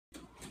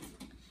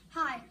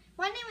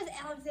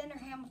Alexander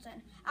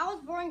Hamilton. I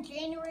was born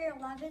January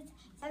 11th,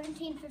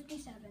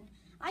 1757.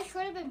 I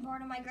should have been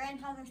born in my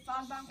grandfather's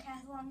fog-bound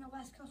castle on the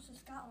west coast of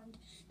Scotland,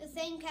 the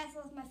same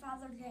castle as my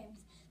father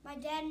James. My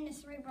dad and his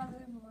 3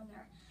 brothers were born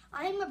there.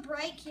 I am a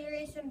bright,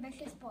 curious,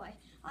 ambitious boy.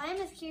 I am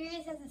as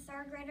curious as a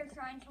 3rd grader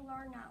trying to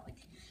learn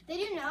knowledge. Did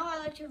you know I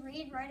like to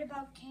read, write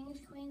about kings,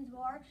 queens,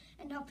 war,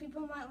 and how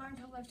people might learn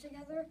to live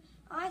together?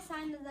 I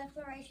signed the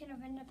Declaration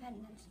of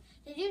Independence.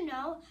 Did you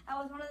know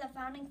I was one of the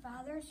founding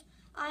fathers?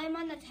 I am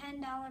on the $10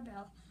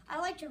 bill. I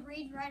like to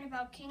read, write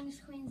about kings,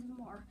 queens, and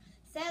more.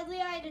 Sadly,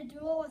 I had a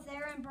duel with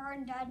Aaron Burr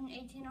and died in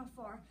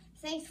 1804.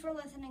 Thanks for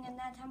listening, and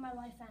that's how my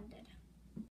life ended.